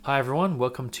Hi everyone,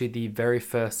 welcome to the very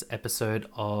first episode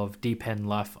of Deep End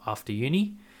Life After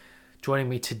Uni. Joining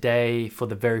me today for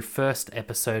the very first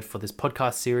episode for this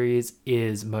podcast series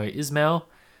is Moh Ismail.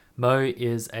 Moh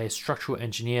is a structural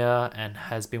engineer and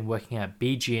has been working at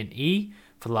BG&E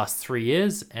for the last 3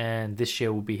 years, and this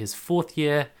year will be his fourth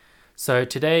year. So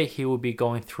today he will be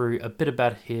going through a bit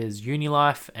about his uni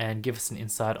life and give us an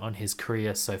insight on his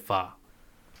career so far.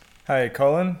 Hey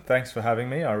Colin, thanks for having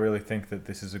me. I really think that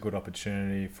this is a good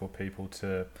opportunity for people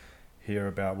to hear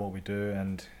about what we do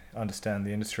and understand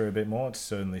the industry a bit more. It's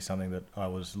certainly something that I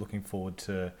was looking forward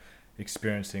to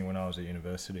experiencing when I was at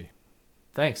university.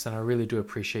 Thanks, and I really do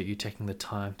appreciate you taking the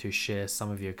time to share some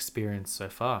of your experience so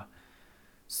far.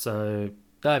 So,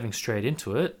 diving straight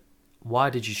into it,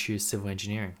 why did you choose civil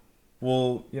engineering?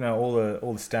 Well, all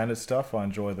the standard stuff. I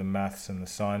enjoy the maths and the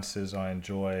sciences. I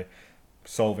enjoy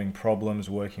solving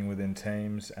problems, working within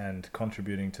teams, and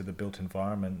contributing to the built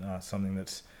environment. Something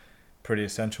that's pretty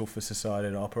essential for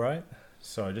society to operate.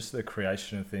 So just the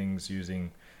creation of things using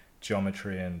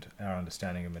geometry and our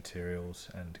understanding of materials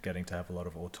and getting to have a lot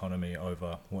of autonomy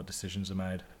over what decisions are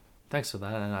made. Thanks for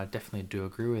that, and I definitely do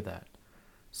agree with that.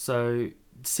 So,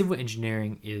 civil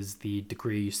engineering is the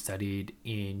degree you studied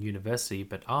in university,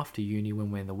 but after uni,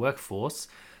 when we're in the workforce,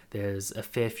 there's a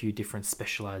fair few different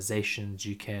specializations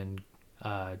you can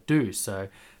do. So,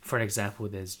 for an example,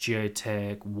 there's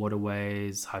geotech,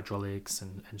 waterways, hydraulics,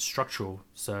 and structural.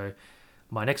 So,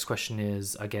 my next question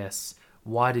is, I guess,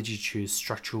 why did you choose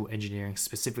structural engineering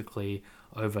specifically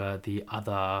over the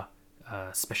other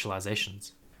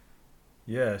specializations?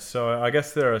 Yeah, so I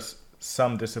guess there are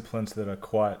some disciplines that are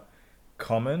quite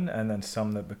common and then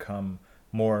some that become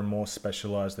more and more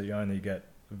specialized that you only get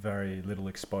very little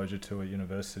exposure to at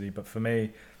university. But for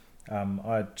me,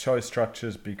 I chose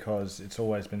structures because it's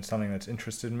always been something that's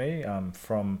interested me,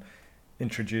 from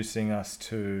introducing us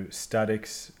to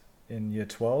statics in year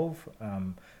 12,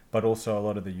 but also a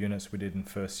lot of the units we did in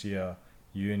first year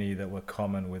uni that were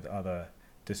common with other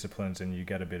disciplines, and you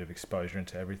get a bit of exposure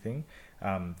into everything.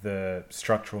 The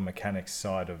structural mechanics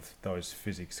side of those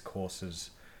physics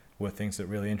courses were things that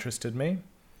really interested me.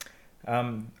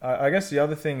 I guess the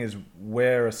other thing is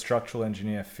where a structural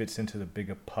engineer fits into the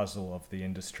bigger puzzle of the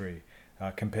industry,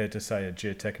 compared to, say, a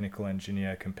geotechnical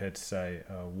engineer, compared to, say,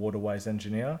 a waterways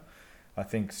engineer. I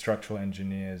think structural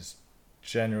engineers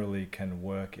generally can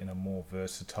work in a more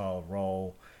versatile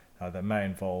role that may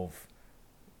involve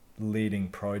leading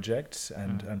projects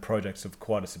and projects of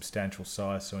quite a substantial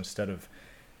size. So instead of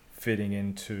fitting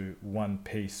into one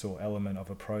piece or element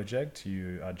of a project,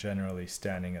 you are generally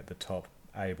standing at the top,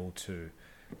 able to,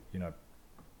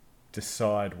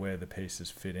 decide where the pieces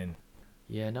fit in.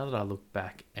 Yeah, now that I look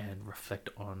back and reflect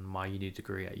on my uni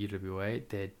degree at UWA,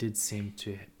 there did seem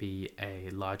to be a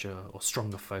larger or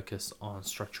stronger focus on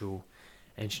structural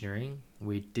engineering.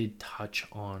 We did touch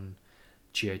on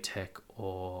geotech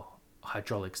or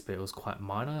hydraulics, but it was quite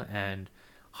minor, and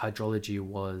hydrology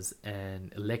was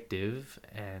an elective,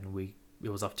 and it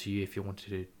was up to you if you wanted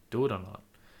to do it or not.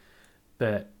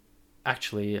 But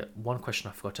actually, one question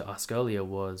I forgot to ask earlier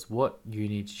was, what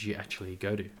uni did you actually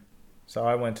go to? So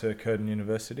I went to Curtin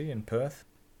University in Perth.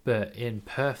 But in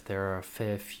Perth, there are a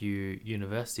fair few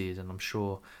universities, and I'm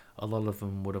sure a lot of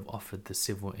them would have offered the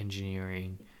civil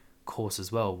engineering course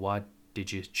as well. Why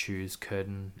did you choose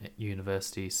Curtin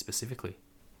University specifically?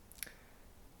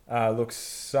 Look,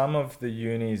 some of the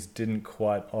unis didn't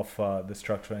quite offer the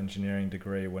structural engineering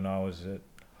degree when I was at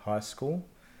high school.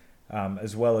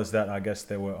 As well as that, I guess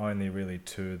there were only really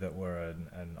two that were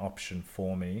an option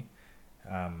for me,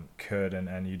 Curtin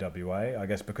and UWA, I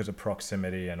guess because of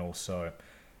proximity and also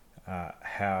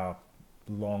how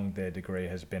long their degree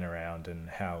has been around and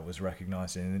how it was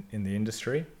recognised in the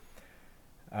industry.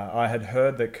 I had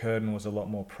heard that Curtin was a lot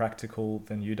more practical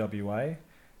than UWA.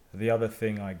 The other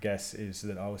thing, I guess, is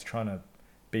that I was trying to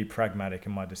be pragmatic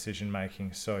in my decision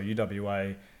making. So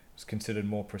UWA was considered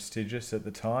more prestigious at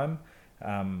the time,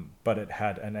 but it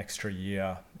had an extra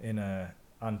year in a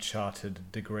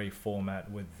uncharted degree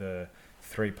format with the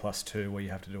 3+2, where you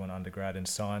have to do an undergrad in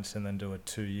science and then do a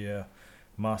 2-year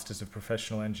Masters of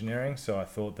Professional Engineering. So I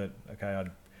thought that, okay,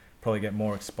 I'd probably get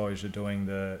more exposure doing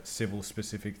the civil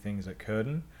specific things at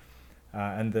Curtin.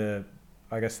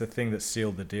 I guess the thing that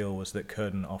sealed the deal was that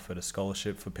Curtin offered a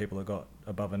scholarship for people that got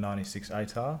above a 96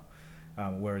 ATAR,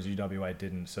 whereas UWA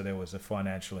didn't. So there was a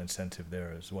financial incentive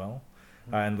there as well.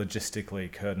 And logistically,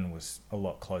 Curtin was a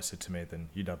lot closer to me than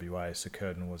UWA. So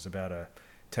Curtin was about a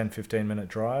 10-15 minute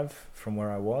drive from where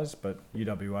I was, but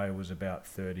UWA was about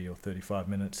 30 or 35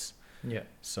 minutes. Yeah.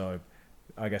 So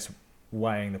I guess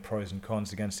weighing the pros and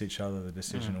cons against each other, the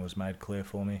decision was made clear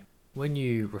for me. When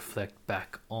you reflect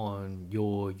back on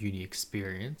your uni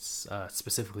experience,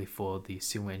 specifically for the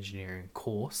civil engineering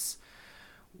course,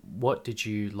 what did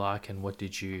you like and what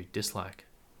did you dislike?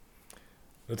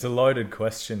 It's a loaded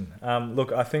question.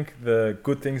 Look, I think the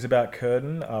good things about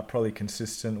Curtin are probably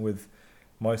consistent with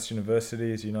most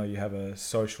universities. You know, you have a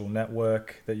social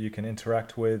network that you can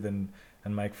interact with and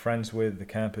make friends with. The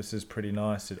campus is pretty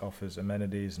nice. It offers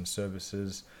amenities and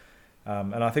services.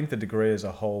 And I think the degree as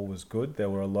a whole was good. There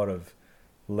were a lot of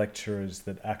lecturers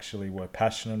that actually were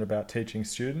passionate about teaching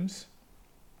students.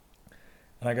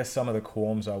 And I guess some of the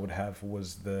qualms I would have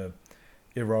was the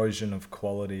erosion of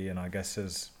quality. And I guess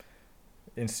as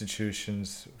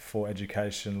institutions for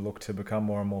education look to become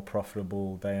more and more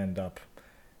profitable, they end up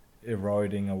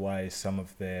eroding away some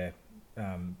of their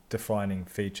defining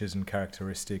features and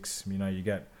characteristics. You know, you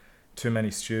get too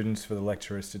many students for the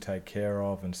lecturers to take care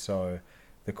of, and so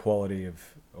the quality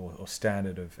of or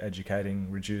standard of educating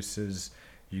reduces.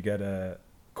 You get a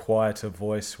quieter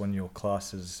voice when your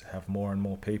classes have more and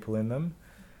more people in them.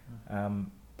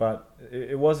 But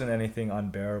it wasn't anything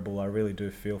unbearable. I really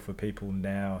do feel for people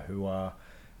now who are,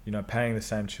 you know, paying the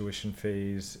same tuition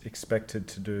fees, expected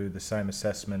to do the same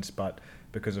assessments, but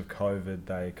because of COVID,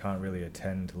 they can't really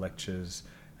attend lectures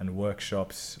and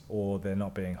workshops, or they're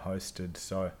not being hosted.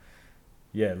 So,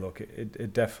 yeah, look,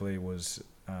 it definitely was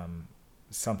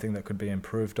something that could be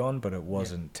improved on, but it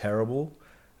wasn't terrible.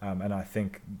 And I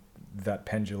think that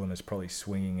pendulum is probably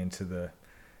swinging into the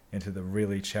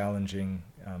really challenging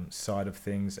side of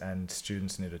things, and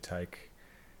students need to take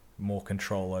more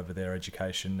control over their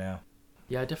education now.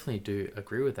 Yeah, I definitely do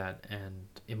agree with that. And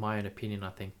in my own opinion,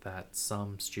 I think that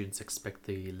some students expect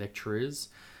the lecturers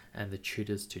and the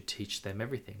tutors to teach them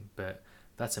everything, but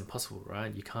that's impossible,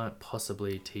 right? You can't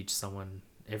possibly teach someone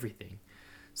everything.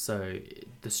 So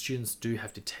the students do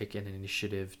have to take an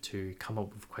initiative to come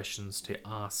up with questions to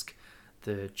ask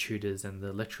the tutors and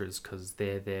the lecturers, because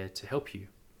they're there to help you.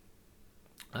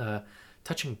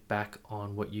 Touching back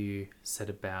on what you said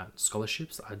about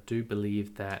scholarships, I do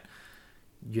believe that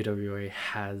UWA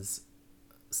has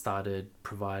started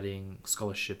providing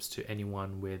scholarships to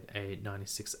anyone with a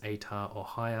 96 ATAR or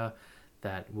higher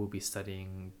that will be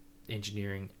studying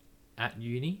engineering at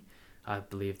uni. I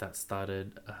believe that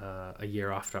started a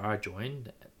year after I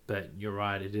joined, but you're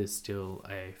right, it is still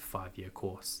a 5-year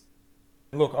course.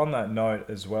 Look, on that note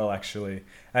as well, actually,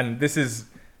 and this is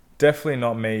definitely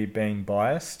not me being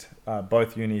biased.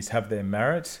 Both unis have their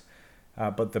merit,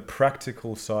 but the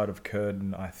practical side of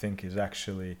Curtin, I think, is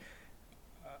actually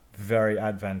very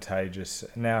advantageous.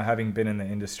 Now, having been in the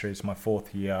industry, it's my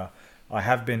 4th year, I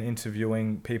have been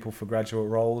interviewing people for graduate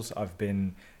roles. I've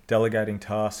been delegating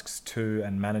tasks to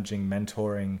and managing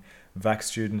mentoring VAC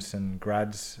students and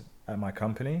grads at my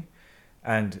company.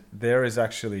 And there is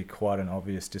actually quite an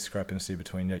obvious discrepancy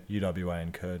between UWA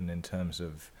and Curtin in terms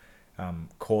of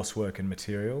coursework and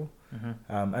material.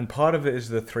 And part of it is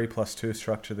the 3+2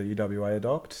 structure that UWA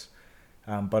adopts.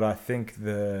 But I think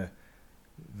the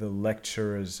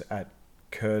lecturers at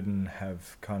Curtin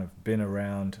have kind of been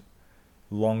around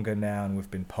longer now, and we've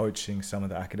been poaching some of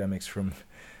the academics from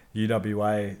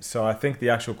UWA. So I think the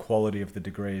actual quality of the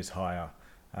degree is higher.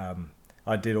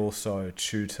 I did also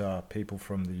tutor people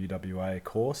from the UWA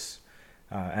course,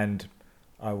 and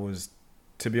I was,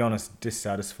 to be honest,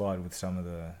 dissatisfied with some of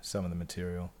the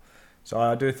material. So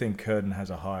I do think Curtin has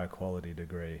a higher quality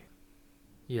degree.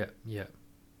 Yeah.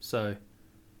 So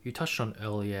you touched on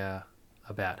earlier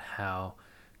about how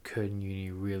Curtin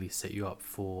Uni really set you up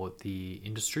for the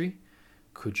industry.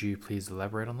 Could you please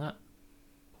elaborate on that?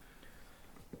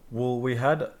 Well, we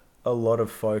had a lot of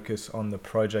focus on the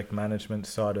project management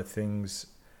side of things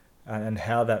and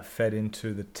how that fed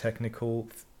into the technical,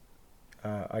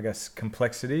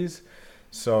 complexities.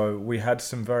 So we had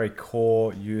some very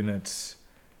core units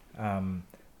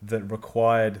that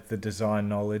required the design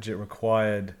knowledge. It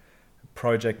required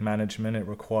project management. It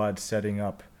required setting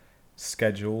up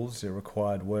schedules. It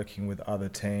required working with other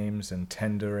teams and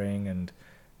tendering and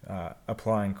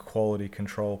applying quality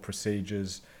control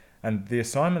procedures. And the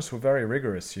assignments were very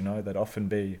rigorous, you know. They'd often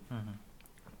be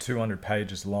 200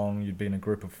 pages long. You'd be in a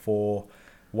group of 4.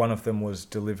 One of them was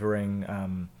delivering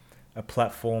a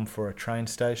platform for a train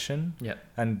station. Yeah.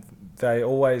 And they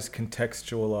always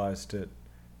contextualized it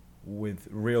with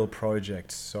real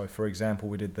projects. So, for example,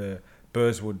 we did the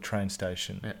Burswood train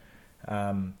station.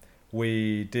 Yeah.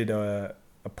 We did a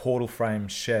portal frame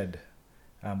shed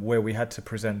where we had to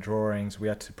present drawings, we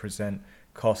had to present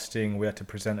costing, we had to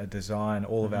present a design,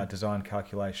 all of our design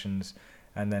calculations,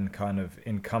 and then kind of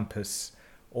encompass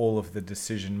all of the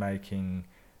decision making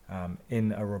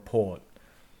in a report.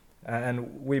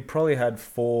 And we probably had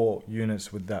 4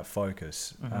 units with that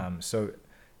focus. So,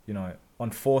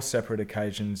 on 4 separate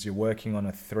occasions, you're working on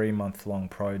a 3-month-long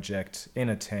project in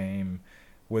a team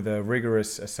with a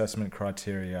rigorous assessment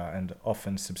criteria and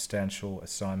often substantial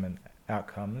assignment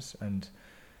outcomes. And,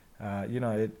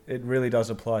 it really does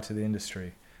apply to the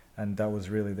industry. And that was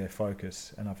really their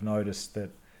focus. And I've noticed that,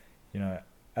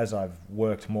 as I've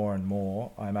worked more and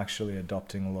more, I'm actually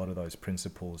adopting a lot of those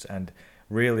principles. And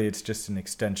really, it's just an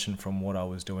extension from what I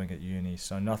was doing at uni.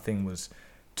 So nothing was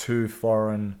too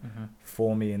foreign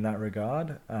for me in that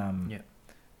regard.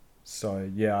 So,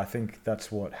 I think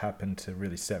that's what happened to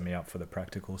really set me up for the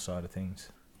practical side of things.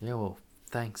 Yeah, well,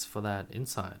 thanks for that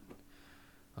insight.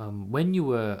 When you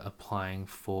were applying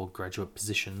for graduate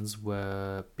positions,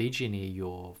 were BG&E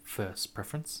your first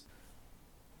preference?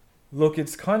 Look,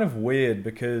 it's kind of weird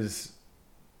because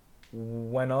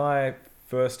when I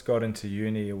first got into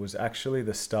uni, it was actually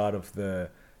the start of the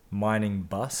mining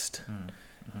bust.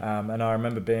 And I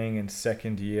remember being in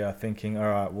second year thinking, all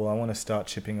right, well, I want to start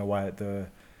chipping away at the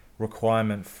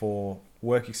requirement for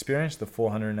work experience, the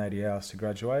 480 hours to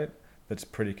graduate. That's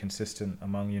pretty consistent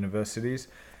among universities.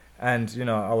 And,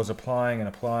 I was applying,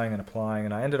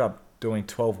 and I ended up doing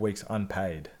 12 weeks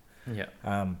unpaid.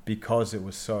 Because it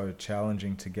was so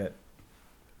challenging to get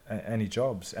any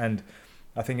jobs. And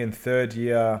I think in third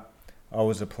year, I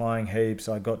was applying heaps.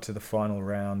 I got to the final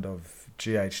round of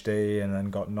GHD and then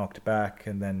got knocked back,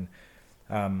 and then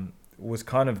was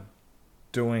kind of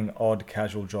doing odd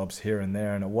casual jobs here and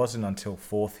there. And it wasn't until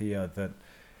fourth year that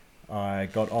I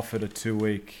got offered a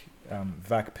 2-week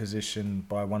VAC position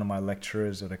by one of my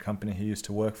lecturers at a company he used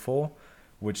to work for,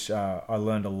 which I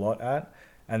learned a lot at.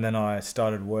 And then I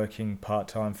started working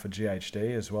part-time for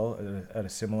GHD as well at a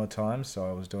similar time. So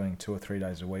I was doing 2 or 3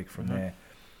 days a week from there.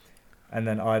 And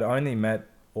then I'd only met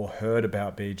or heard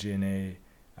about BG&E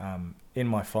in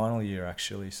my final year,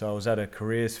 actually. So I was at a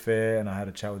careers fair and I had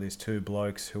a chat with these 2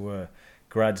 blokes who were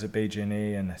grads at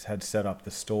BG&E and had set up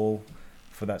the stall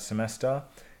for that semester.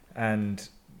 And,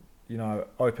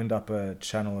 opened up a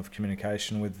channel of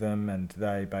communication with them, and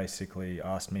they basically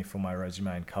asked me for my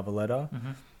resume and cover letter.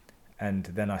 And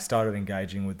then I started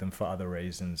engaging with them for other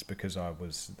reasons because I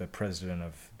was the president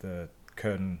of the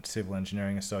Curtin Civil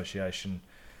Engineering Association.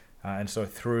 And so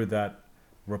through that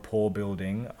rapport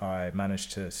building, I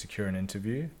managed to secure an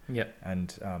interview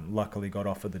and luckily got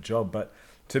offered the job. But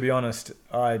to be honest,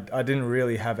 I didn't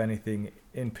really have anything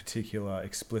in particular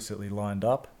explicitly lined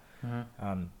up.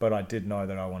 But I did know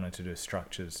that I wanted to do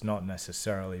structures, not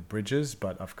necessarily bridges,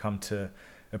 but I've come to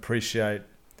appreciate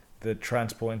the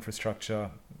transport infrastructure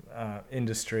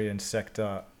industry and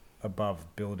sector above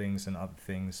buildings and other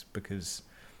things, because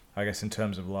I guess in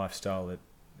terms of lifestyle,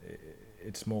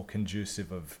 it's more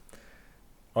conducive of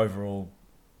overall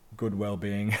good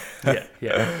well-being.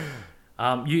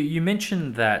 You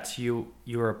mentioned that you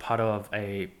were a part of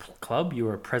a club. You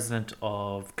were a president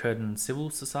of Curtin Civil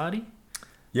Society.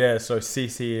 Yeah, so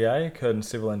CCEA, Curtin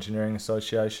Civil Engineering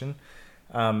Association.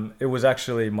 It was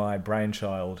actually my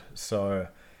brainchild. So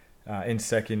in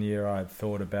second year, I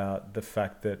thought about the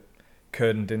fact that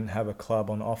Curtin didn't have a club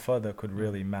on offer that could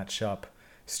really match up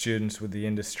students with the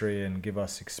industry and give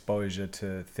us exposure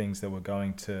to things that were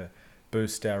going to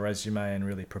boost our resume and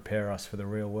really prepare us for the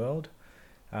real world.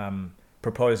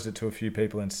 Proposed it to a few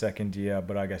people in second year,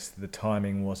 but I guess the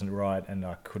timing wasn't right and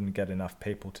I couldn't get enough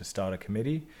people to start a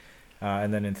committee.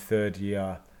 And then in third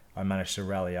year, I managed to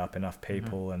rally up enough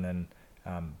people, and then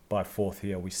by fourth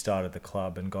year, we started the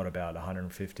club and got about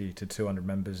 150 to 200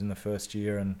 members in the first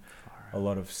year, and a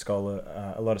lot of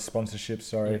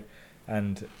sponsorships,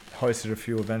 and hosted a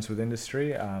few events with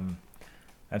industry. And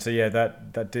so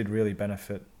that did really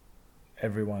benefit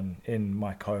everyone in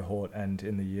my cohort and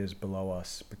in the years below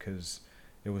us, because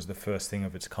it was the first thing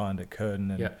of its kind at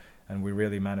Curtin, and we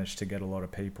really managed to get a lot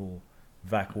of people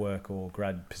VAC work or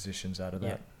grad positions out of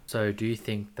that. So do you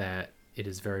think that it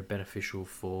is very beneficial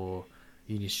for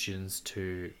uni students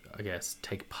to, I guess,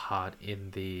 take part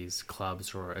in these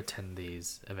clubs or attend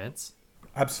these events?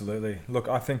 Absolutely. Look,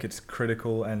 I think it's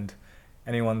critical, and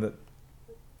anyone that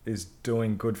is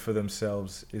doing good for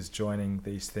themselves is joining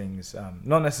these things,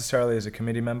 not necessarily as a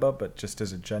committee member, but just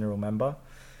as a general member.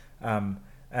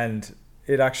 And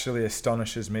it actually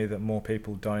astonishes me that more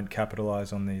people don't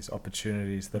capitalize on these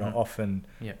opportunities that are often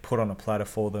put on a platter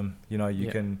for them. You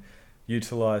can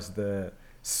utilize the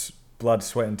blood,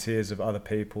 sweat and tears of other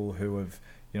people who have,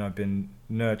 been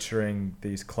nurturing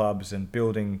these clubs and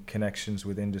building connections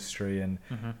with industry and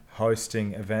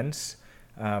hosting events,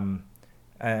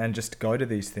 and just go to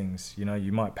these things.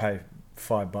 You might pay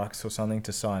 $5 or something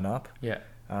to sign up.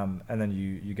 And then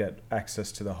you get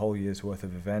access to the whole year's worth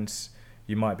of events.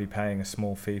 you might be paying a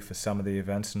small fee for some of the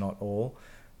events, not all.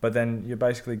 But then you're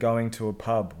basically going to a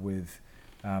pub with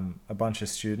a bunch of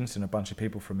students and a bunch of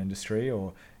people from industry,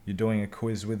 or you're doing a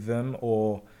quiz with them,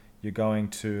 or you're going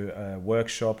to a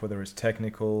workshop, whether it's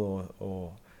technical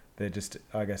or they're just,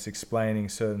 I guess, explaining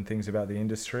certain things about the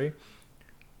industry.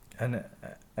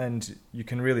 And you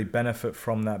can really benefit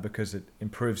from that because it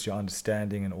improves your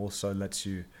understanding and also lets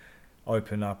you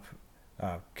open up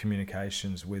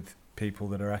communications with people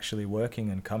that are actually working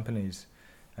in companies,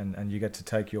 and you get to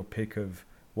take your pick of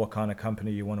what kind of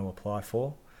company you want to apply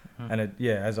for. And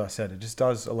as I said, it just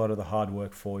does a lot of the hard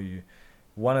work for you.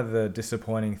 One of the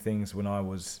disappointing things when I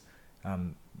was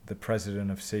the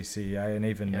president of CCEA, and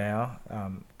even now,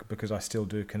 because I still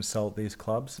do consult these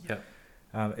clubs,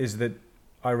 is that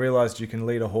I realized you can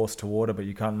lead a horse to water, but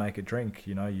you can't make it drink.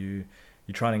 You know, you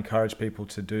try and encourage people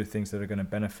to do things that are going to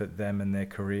benefit them and their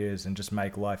careers and just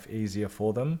make life easier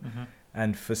for them.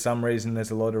 And for some reason,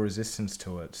 there's a lot of resistance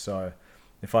to it. So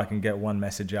if I can get one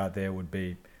message out there, would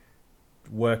be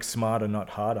work smarter,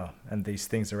 not harder. And these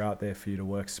things are out there for you to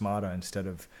work smarter instead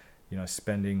of,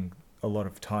 spending a lot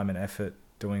of time and effort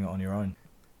doing it on your own.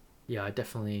 Yeah, I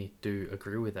definitely do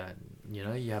agree with that.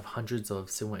 You have hundreds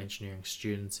of civil engineering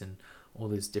students in all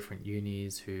these different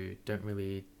unis who don't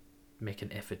really make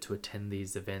an effort to attend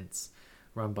these events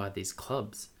run by these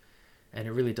clubs. And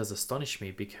it really does astonish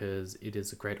me because it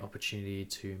is a great opportunity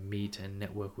to meet and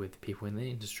network with people in the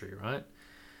industry, right?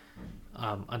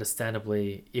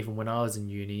 Understandably, even when I was in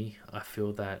uni, I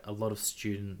feel that a lot of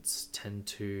students tend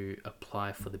to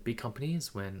apply for the big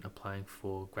companies when applying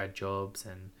for grad jobs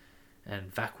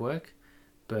and VAC work,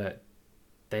 but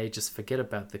they just forget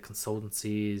about the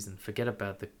consultancies and forget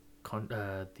about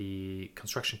the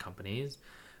construction companies.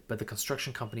 But the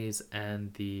construction companies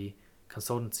and the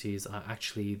consultancies are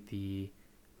actually the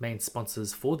main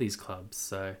sponsors for these clubs.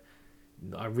 So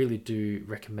I really do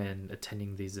recommend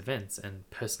attending these events. And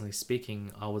personally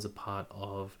speaking, I was a part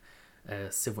of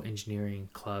a civil engineering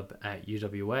club at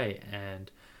UWA,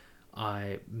 and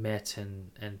I met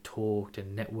and talked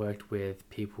and networked with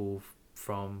people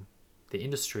from the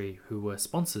industry who were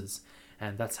sponsors.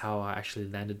 And that's how I actually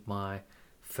landed my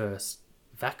first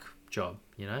VAC job,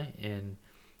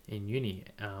 in uni.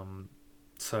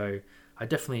 So I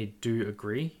definitely do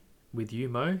agree with you,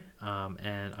 Mo,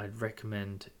 and I'd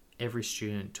recommend every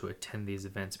student to attend these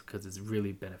events because it's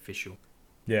really beneficial.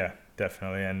 Yeah,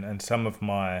 definitely. And some of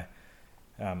my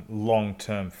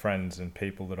long-term friends and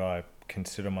people that I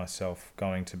consider myself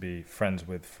going to be friends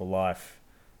with for life,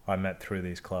 I met through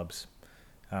these clubs.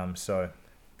 So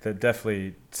that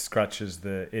definitely scratches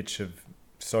the itch of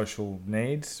social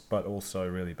needs, but also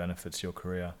really benefits your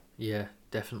career. Yeah,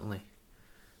 definitely.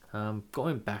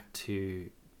 Going back to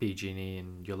BG&E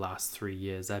and your last 3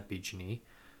 years at BG&E,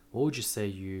 what would you say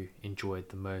you enjoyed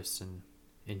the most and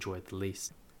enjoyed the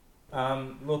least?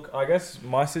 Look, I guess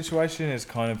my situation is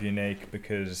kind of unique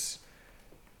because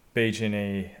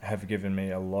BG&E have given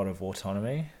me a lot of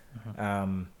autonomy,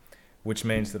 which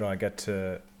means that I get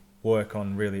to work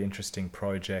on really interesting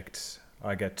projects.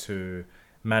 I get to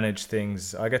manage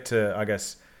things. I get to, I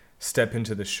guess, step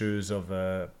into the shoes of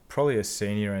probably a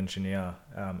senior engineer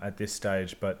at this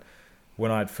stage. But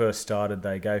when I'd first started,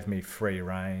 they gave me free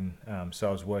rein. So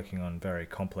I was working on very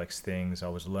complex things. I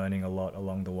was learning a lot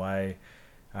along the way,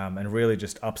 and really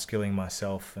just upskilling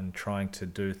myself and trying to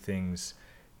do things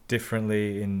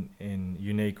differently in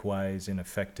unique ways, in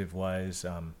effective ways.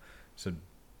 So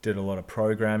did a lot of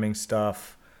programming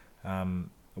stuff,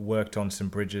 worked on some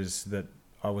bridges that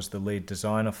I was the lead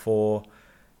designer for.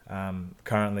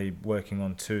 Currently working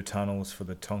on 2 tunnels for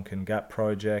the Tonkin Gap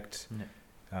project.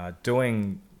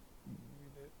 Doing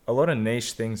a lot of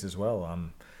niche things as well.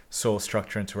 Soil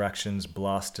structure interactions,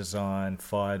 blast design,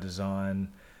 fire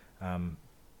design,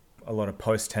 a lot of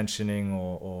post-tensioning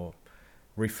or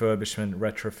refurbishment,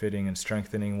 retrofitting and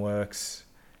strengthening works.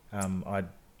 I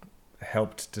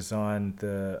helped design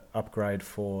the upgrade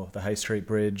for the Hay Street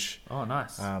Bridge. Oh,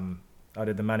 nice. I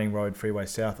did the Manning Road Freeway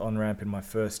South on-ramp in my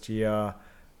first year,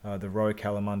 the Roe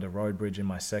Kalamunda Road Bridge in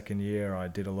my second year. I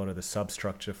did a lot of the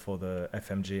substructure for the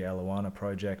FMG Alawana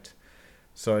project.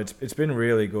 So it's been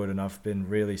really good, and I've been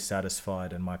really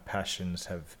satisfied, and my passions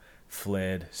have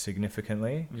flared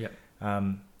significantly. Yep.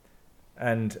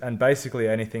 And basically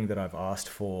anything that I've asked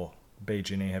for,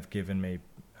 BG&E have given me,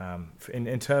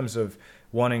 in terms of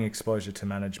wanting exposure to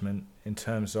management, in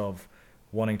terms of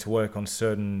wanting to work on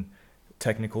certain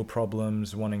technical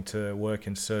problems, wanting to work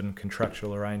in certain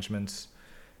contractual arrangements.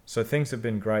 So things have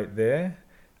been great there.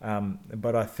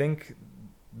 But I think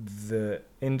the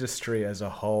industry as a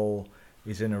whole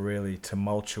is in a really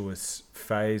tumultuous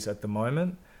phase at the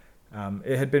moment.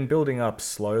 It had been building up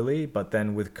slowly, but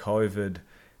then with COVID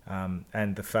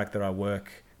and the fact that I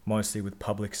work mostly with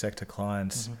public sector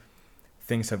clients,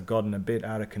 things have gotten a bit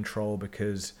out of control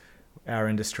because our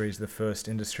industry is the first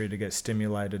industry to get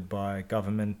stimulated by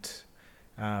government,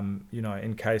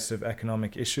 in case of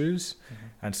economic issues.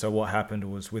 And so what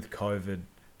happened was with COVID,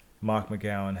 Mark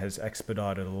McGowan has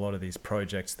expedited a lot of these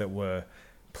projects that were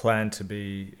planned to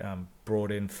be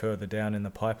brought in further down in the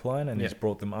pipeline, and he's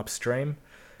brought them upstream.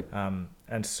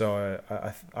 And so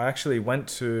I actually went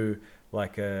to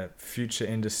like a future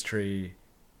industry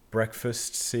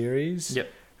breakfast series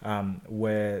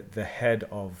where the head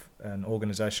of an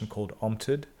organization called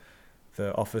OMTID,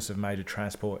 the Office of Major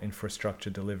Transport Infrastructure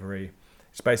Delivery,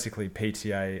 it's basically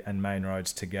PTA and main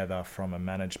roads together from a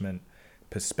management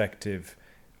perspective,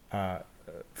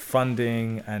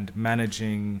 funding and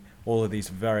managing all of these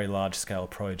very large scale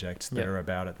projects that are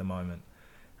about at the moment.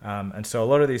 And so a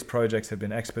lot of these projects have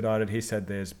been expedited. He said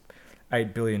there's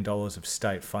 $8 billion of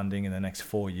state funding in the next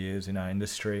 4 years in our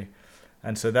industry.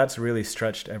 And so that's really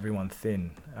stretched everyone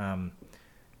thin.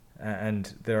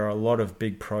 And there are a lot of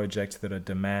big projects that are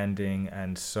demanding,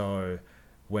 and so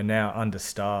we're now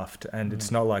understaffed. And it's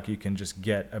not like you can just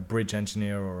get a bridge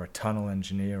engineer or a tunnel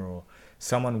engineer or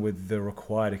someone with the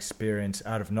required experience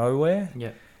out of nowhere.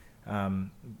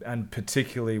 And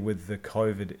particularly with the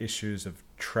COVID issues of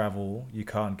travel, you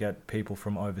can't get people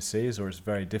from overseas, or it's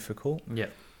very difficult.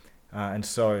 And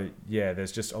so,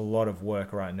 there's just a lot of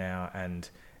work right now, and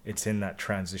it's in that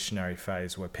transitionary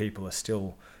phase where people are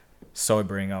still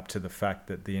sobering up to the fact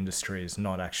that the industry is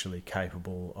not actually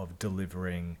capable of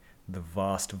delivering the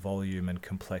vast volume and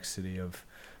complexity of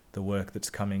the work that's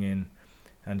coming in.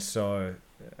 And so,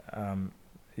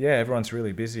 everyone's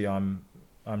really busy. I'm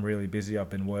really busy. I've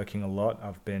been working a lot.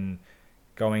 I've been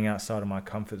going outside of my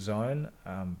comfort zone,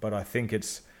 but I think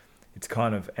it's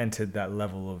kind of entered that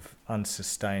level of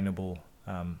unsustainable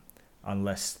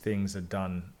unless things are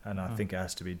done, and I think it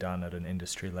has to be done at an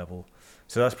industry level.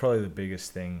 So that's probably the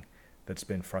biggest thing that's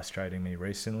been frustrating me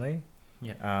recently.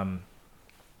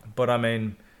 But I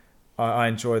mean, I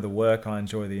enjoy the work, I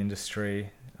enjoy the industry,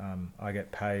 I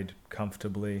get paid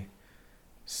comfortably.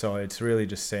 So it's really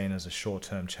just seen as a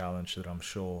short-term challenge that I'm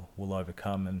sure we'll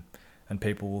overcome, and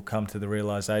people will come to the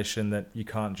realization that you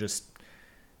can't just,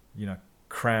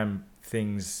 cram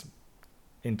things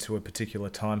into a particular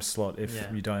time slot if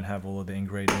you don't have all of the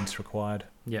ingredients required.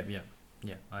 Yeah,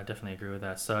 I definitely agree with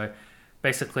that. So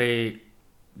basically,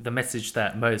 the message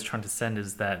that Moh is trying to send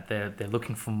is that they're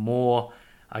looking for more,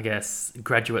 I guess,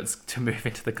 graduates to move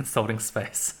into the consulting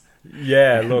space.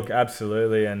 Look,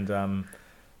 absolutely. And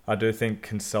I do think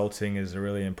consulting is a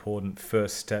really important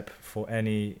first step for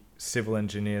any civil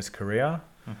engineer's career,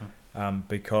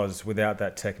 because without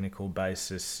that technical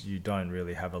basis, you don't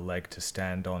really have a leg to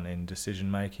stand on in decision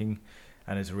making,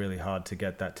 and it's really hard to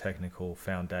get that technical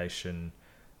foundation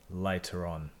later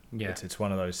on. It's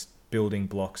one of those building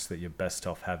blocks that you're best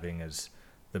off having as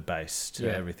the base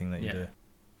to everything that you do.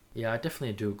 Yeah, I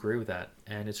definitely do agree with that.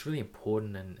 And it's really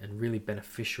important and really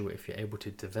beneficial if you're able to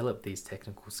develop these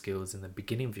technical skills in the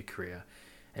beginning of your career.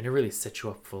 And it really sets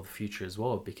you up for the future as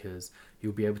well, because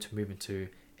you'll be able to move into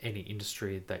any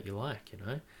industry that you like,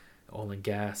 oil and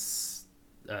gas,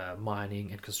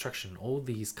 mining and construction. All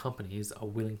these companies are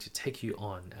willing to take you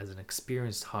on as an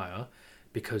experienced hire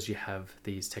because you have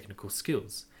these technical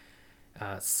skills.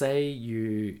 Say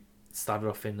you started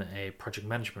off in a project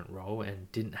management role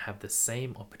and didn't have the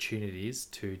same opportunities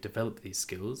to develop these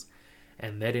skills,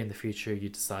 and then in the future you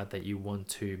decide that you want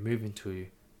to move into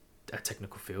a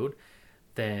technical field,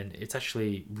 then it's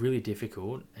actually really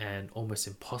difficult and almost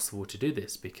impossible to do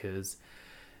this, because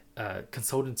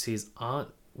consultancies aren't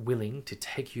willing to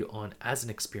take you on as an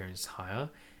experienced hire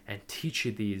and teach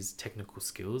you these technical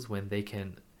skills when they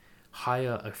can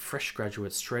hire a fresh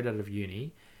graduate straight out of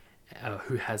uni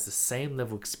who has the same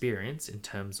level of experience in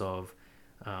terms of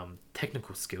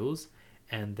technical skills,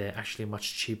 and they're actually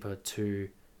much cheaper to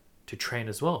train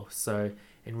as well. So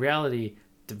in reality,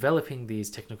 developing these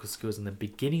technical skills in the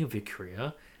beginning of your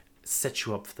career sets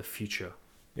you up for the future.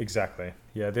 Exactly.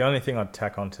 Yeah, the only thing I'd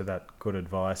tack onto that good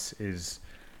advice is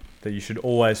that you should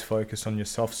always focus on your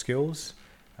soft skills.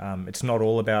 It's not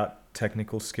all about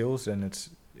technical skills, and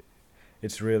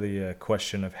it's really a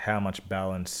question of how much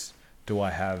balance do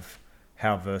I have,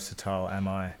 how versatile am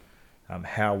I,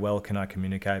 how well can I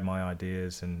communicate my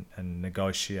ideas and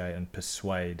negotiate and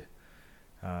persuade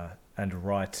and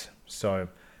write. So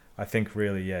I think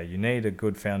really, you need a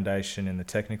good foundation in the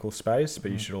technical space,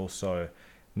 but you should also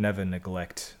never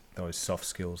neglect those soft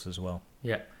skills as well.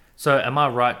 Yeah. So am I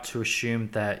right to assume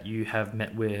that you have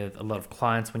met with a lot of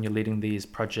clients when you're leading these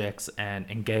projects and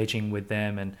engaging with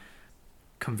them and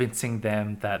convincing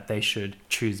them that they should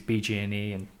choose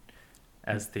BG&E and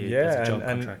as the job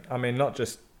contract. I mean, not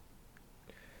just.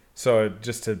 So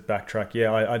just to backtrack,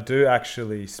 yeah, I do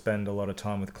actually spend a lot of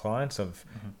time with clients. I've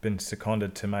been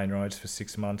seconded to Main Roads for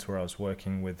 6 months where I was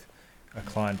working with a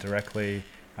client directly.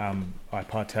 I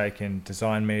partake in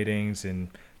design meetings,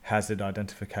 in hazard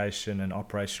identification and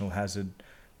operational hazard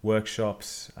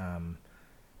workshops,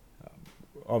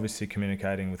 obviously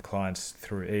communicating with clients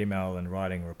through email and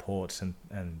writing reports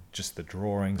and just the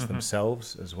drawings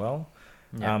themselves as well.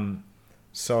 Yeah.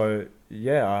 So,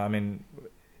 yeah, I mean,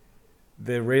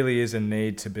 there really is a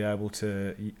need to be able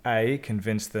to, A,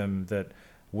 convince them that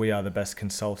we are the best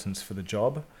consultants for the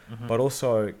job, but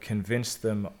also convince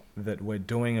them that we're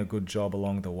doing a good job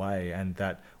along the way and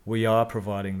that we are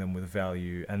providing them with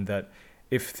value, and that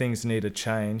if things need a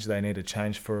change, they need a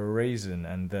change for a reason,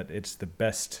 and that it's the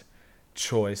best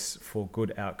choice for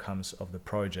good outcomes of the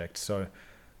project. So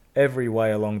every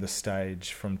way along the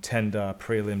stage, from tender,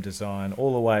 prelim design,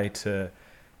 all the way to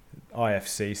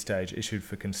IFC stage, issued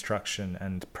for construction,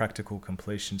 and practical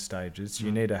completion stages,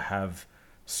 you need to have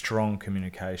strong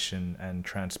communication and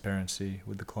transparency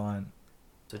with the client.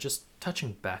 So just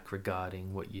touching back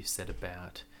regarding what you said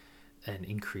about an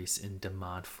increase in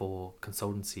demand for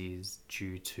consultancies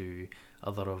due to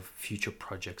a lot of future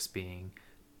projects being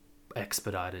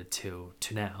expedited to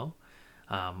now,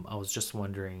 I was just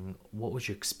wondering, what was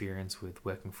your experience with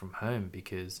working from home?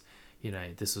 Because, you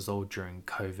know, this was all during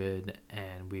COVID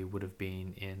and we would have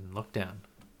been in lockdown.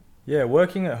 Yeah,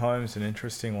 working at home is an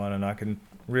interesting one, and I can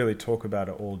really talk about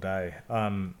it all day.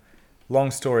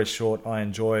 Long story short, I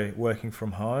enjoy working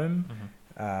from home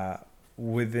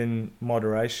within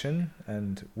moderation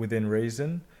and within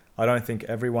reason. I don't think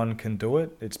everyone can do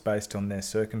it. It's based on their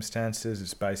circumstances.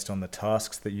 It's based on the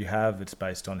tasks that you have. It's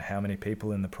based on how many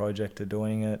people in the project are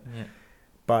doing it. Yeah.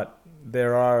 But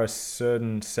there are a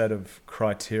certain set of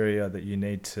criteria that you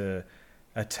need to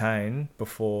attain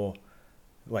before,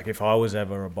 like if I was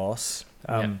ever a boss,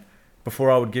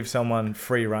 before I would give someone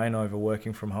free rein over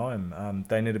working from home.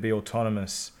 They need to be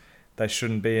autonomous. They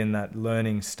shouldn't be in that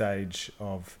learning stage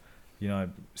of, you know,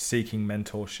 seeking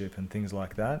mentorship and things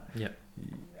like that. Yeah.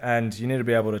 And you need to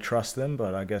be able to trust them,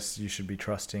 but I guess you should be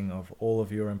trusting of all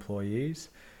of your employees.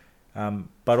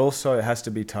 But also it has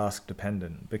to be task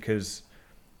dependent, because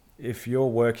if you're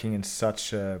working in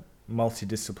such a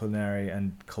multidisciplinary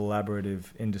and collaborative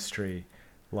industry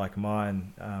like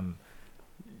mine,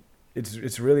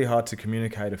 it's really hard to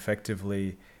communicate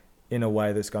effectively in a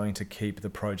way that's going to keep the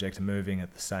project moving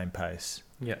at the same pace.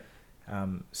 Yeah.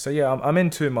 So yeah, I'm in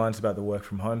two minds about the work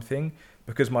from home thing,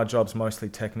 because my job's mostly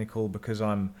technical, because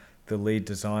I'm the lead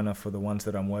designer for the ones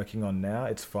that I'm working on now.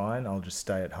 It's fine. I'll just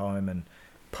stay at home and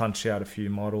punch out a few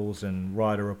models and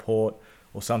write a report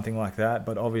or something like that.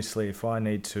 But obviously, if I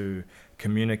need to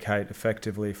communicate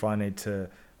effectively, if I need to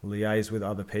liaise with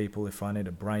other people, if I need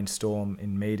to brainstorm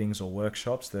in meetings or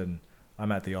workshops, then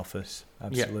I'm at the office.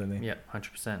 Absolutely. Yeah,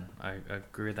 100%. I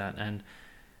agree with that. And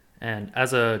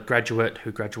as a graduate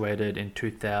who graduated in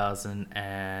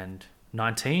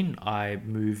 2019, I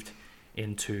moved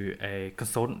into a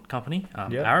consultant company,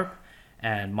 Arab.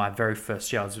 And my very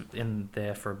first year, I was in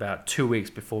there for about 2 weeks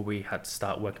before we had to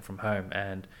start working from home.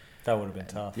 And that would have been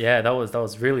tough. Yeah, that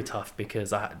was really tough,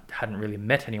 because I hadn't really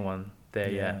met anyone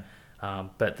there yet.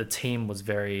 But the team was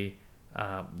very...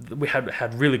 we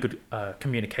had really good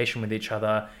communication with each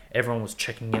other. Everyone was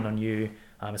checking in on you,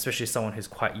 especially someone who's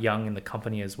quite young in the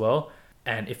company as well.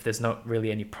 And if there's not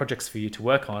really any projects for you to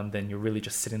work on, then you're really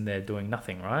just sitting there doing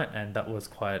nothing, right? And that was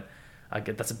quite...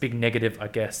 that's a big negative, I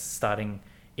guess, starting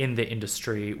in the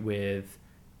industry with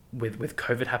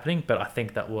COVID happening. But I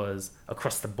think that was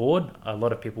across the board. A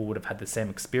lot of people would have had the same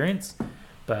experience.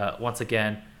 But once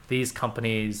again, these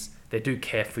companies, they do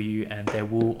care for you, and they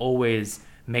will always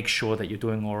make sure that you're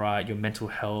doing all right, your mental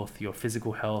health, your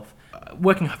physical health.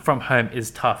 Working from home is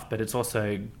tough, but it's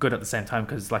also good at the same time,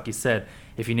 because like you said,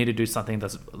 if you need to do something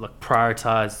that's like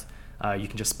prioritized, you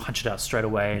can just punch it out straight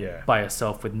away by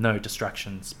yourself with no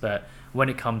distractions. But when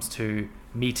it comes to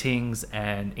meetings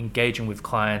and engaging with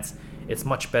clients, it's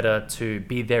much better to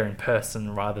be there in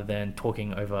person rather than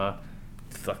talking over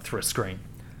through a screen.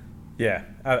 Yeah,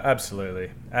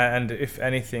 absolutely. And if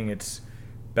anything, it's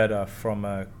better from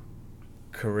a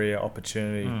career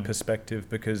opportunity perspective,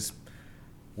 because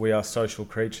we are social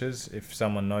creatures. If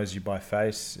someone knows you by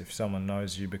face, if someone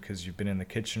knows you because you've been in the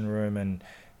kitchen room and,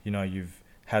 you know, you've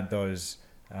had those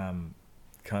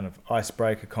kind of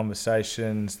icebreaker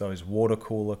conversations, those water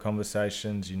cooler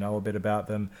conversations, you know a bit about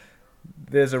them,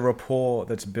 there's a rapport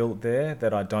that's built there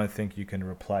that I don't think you can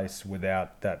replace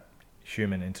without that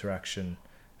human interaction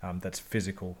that's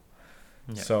physical.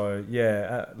 Yeah. So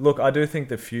yeah, look, I do think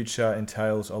the future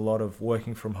entails a lot of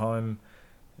working from home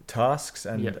tasks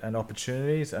Yeah. and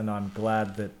opportunities, and I'm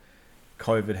glad that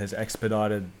COVID has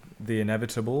expedited the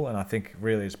inevitable, and I think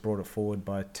really it's brought it forward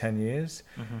by 10 years.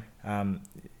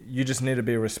 You just need to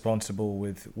be responsible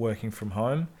with working from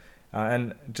home.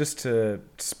 And just to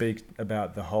speak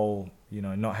about the whole,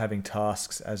 not having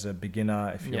tasks as a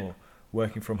beginner if you're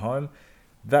working from home,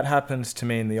 that happens to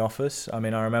me in the office. I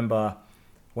mean, I remember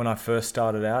when I first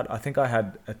started out, I think I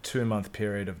had a 2-month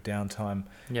period of downtime.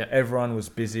 Yeah. Everyone was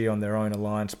busy on their own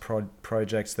alliance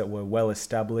projects that were well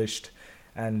established,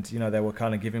 and they were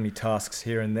kind of giving me tasks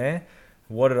here and there.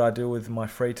 What did I do with my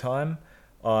free time?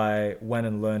 I went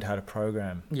and learned how to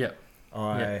program. Yeah.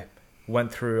 I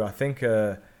went through, I think,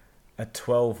 a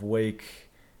 12-week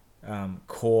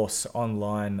course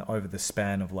online over the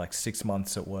span of like 6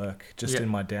 months at work, just in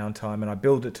my downtime, and I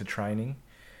built it to training.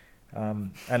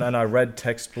 And I read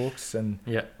textbooks, and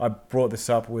I brought this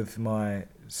up with my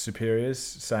superiors,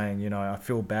 saying, I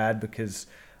feel bad because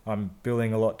I'm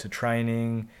building a lot to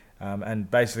training. And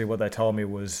basically what they told me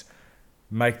was,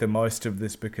 make the most of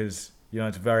this because,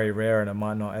 it's very rare and it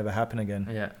might not ever happen again.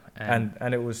 Yeah.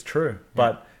 And it was true.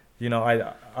 But,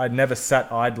 I never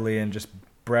sat idly and just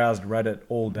browsed Reddit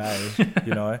all day,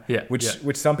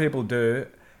 which some people do.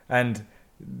 And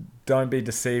don't be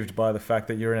deceived by the fact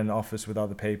that you're in an office with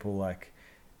other people. Like,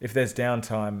 if there's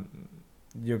downtime,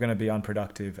 you're going to be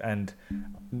unproductive, and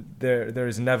there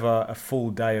is never a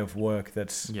full day of work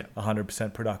that's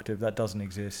 100% productive. That doesn't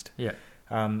exist.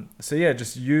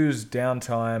 Just use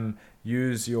downtime,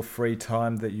 use your free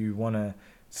time that you want to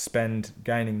spend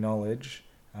gaining knowledge,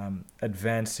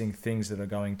 advancing things that are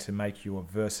going to make you a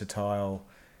versatile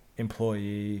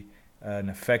employee, an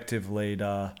effective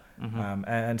leader,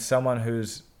 and someone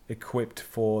who's equipped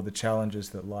for the challenges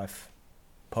that life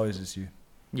poses you.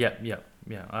 Yeah.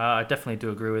 I definitely do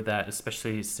agree with that,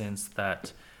 especially since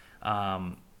that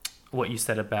what you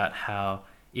said about how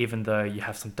even though you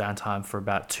have some downtime for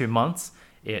about 2 months,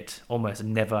 it almost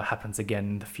never happens again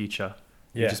in the future.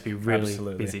 You'll just be really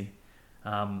busy.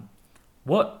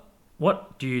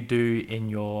 What do you do in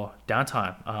your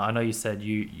downtime? I know you said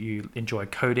you enjoy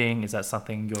coding. Is that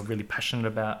something you're really passionate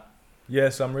about?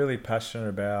 Yes, I'm really passionate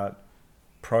about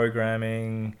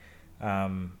programming,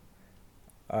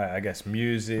 I guess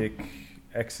music,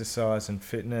 exercise and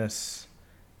fitness.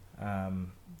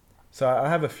 So I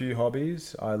have a few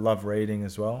hobbies. I love reading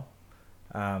as well.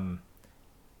 And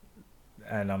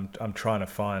I'm trying to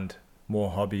find more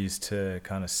hobbies to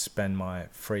kind of spend my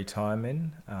free time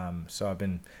in. So I've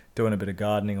been doing a bit of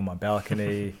gardening on my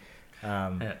balcony,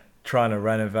 trying to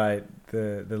renovate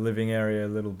the living area a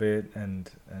little bit and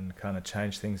kind of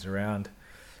change things around.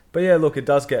 But yeah, look, it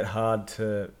does get hard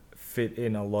to fit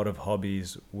in a lot of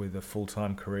hobbies with a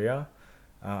full-time career.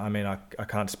 I mean, I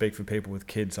can't speak for people with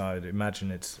kids. I'd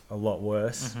imagine it's a lot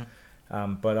worse.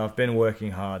 But I've been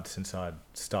working hard since I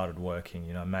started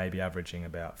working, maybe averaging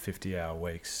about 50-hour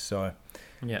weeks. So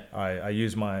I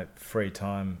use my free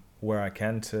time where I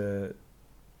can to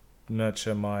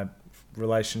nurture my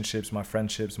relationships, my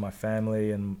friendships, my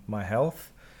family, and my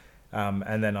health.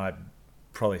 And then I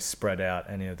probably spread out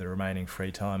any of the remaining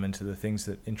free time into the things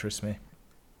that interest me.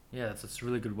 Yeah, it's a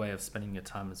really good way of spending your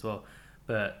time as well.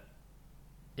 But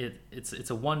it's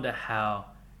a wonder how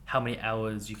many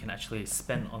hours you can actually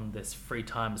spend on this free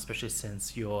time, especially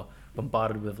since you're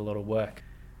bombarded with a lot of work.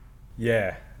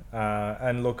 Yeah,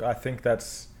 and look, I think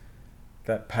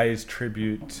that pays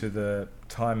tribute to the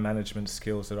time management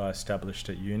skills that I established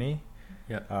at uni.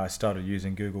 I started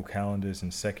using Google Calendars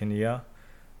in second year,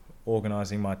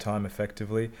 organizing my time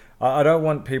effectively. I don't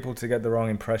want people to get the wrong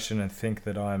impression and think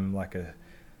that I'm like a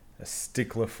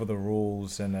stickler for the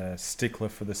rules and a stickler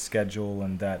for the schedule,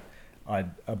 and that I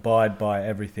abide by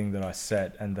everything that I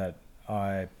set and that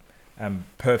I am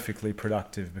perfectly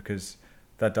productive, because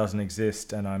that doesn't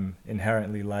exist, and I'm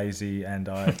inherently lazy and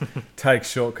I take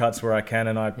shortcuts where I can,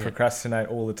 and I procrastinate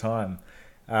all the time.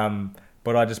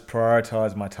 But I just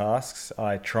prioritize my tasks.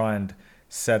 I try and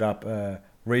set up a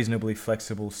reasonably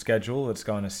flexible schedule that's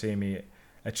going to see me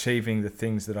achieving the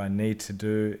things that I need to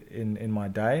do in my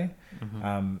day.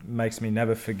 Makes me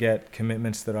never forget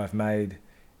commitments that I've made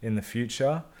in the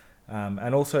future.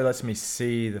 And also lets me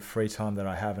see the free time that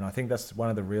I have. And I think that's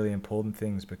one of the really important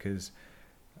things, because,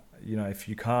 if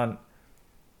you can't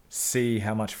see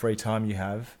how much free time you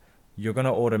have, you're going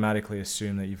to automatically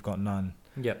assume that you've got none.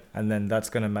 Yep. And then that's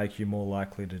going to make you more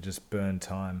likely to just burn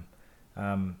time.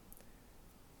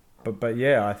 But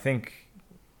yeah, I think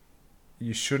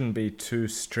you shouldn't be too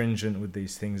stringent with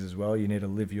these things as well. You need to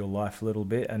live your life a little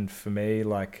bit. And for me,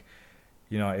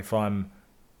 if I'm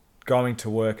going to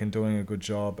work and doing a good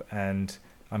job, and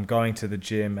I'm going to the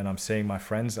gym and I'm seeing my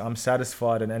friends, I'm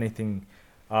satisfied, and anything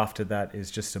after that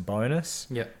is just a bonus.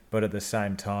 Yeah. But at the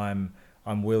same time,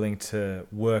 I'm willing to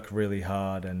work really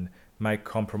hard and make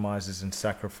compromises and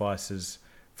sacrifices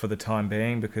for the time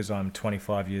being, because I'm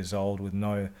 25 years old with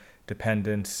no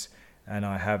dependents, and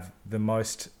I have the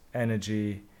most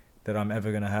energy that I'm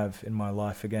ever going to have in my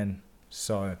life again.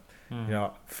 So,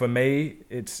 for me,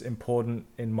 it's important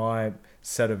in my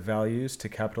set of values to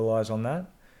capitalize on that.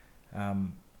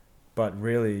 But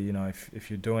really,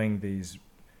 if you're doing these,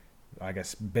 I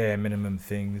guess, bare minimum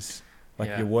things,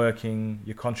 like you're working,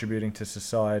 you're contributing to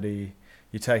society,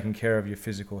 you're taking care of your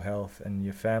physical health and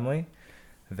your family,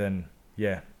 then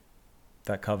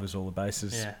that covers all the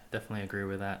bases. Yeah, definitely agree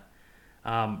with that.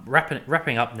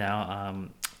 Wrapping up now.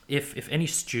 If any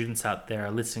students out there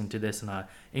are listening to this and are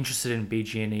interested in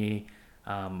BG&E,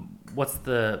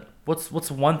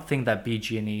 what's one thing that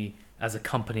BG&E as a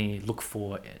company look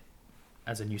for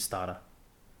as a new starter?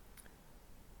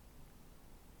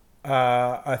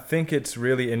 I think it's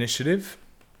really initiative.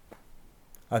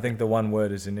 I think the one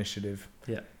word is initiative.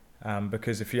 Yeah.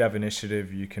 Because if you have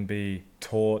initiative, you can be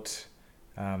taught.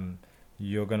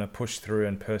 You're going to push through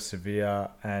and persevere,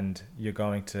 and you're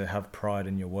going to have pride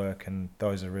in your work. And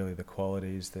those are really the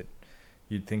qualities that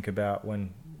you'd think about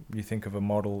when you think of a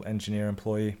model engineer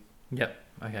employee. Yep.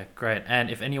 Okay, great. And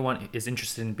if anyone is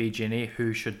interested in BG&E,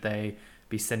 who should they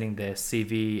be sending their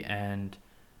CV and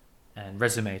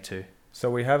resume to?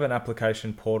 So we have an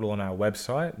application portal on our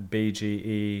website,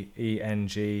 bgeeng.com.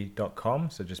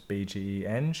 So just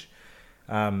BGEng.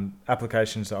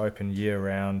 Applications are open year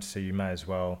round, so you may as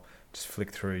well just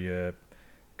flick through your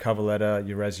cover letter,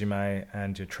 your resume,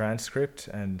 and your transcript,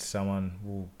 and someone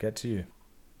will get to you.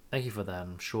 Thank you for that.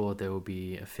 I'm sure there will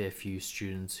be a fair few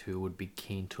students who would be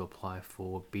keen to apply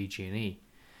for BG&E.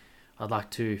 I'd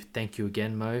like to thank you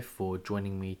again, Mo, for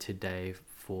joining me today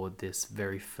for this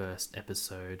very first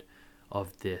episode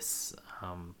of this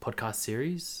podcast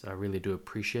series. I really do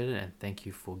appreciate it, and thank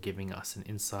you for giving us an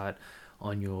insight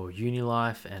on your uni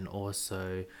life and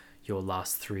also your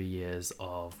last 3 years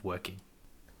of working.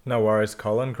 No worries,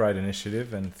 Colin. Great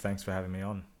initiative, and thanks for having me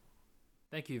on.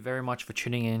 Thank you very much for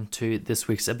tuning in to this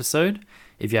week's episode.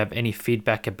 If you have any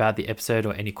feedback about the episode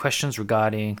or any questions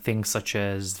regarding things such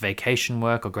as vacation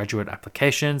work or graduate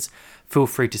applications, feel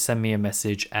free to send me a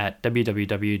message at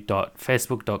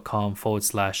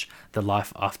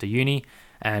www.facebook.com/thelifeafteruni,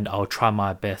 and I'll try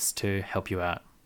my best to help you out.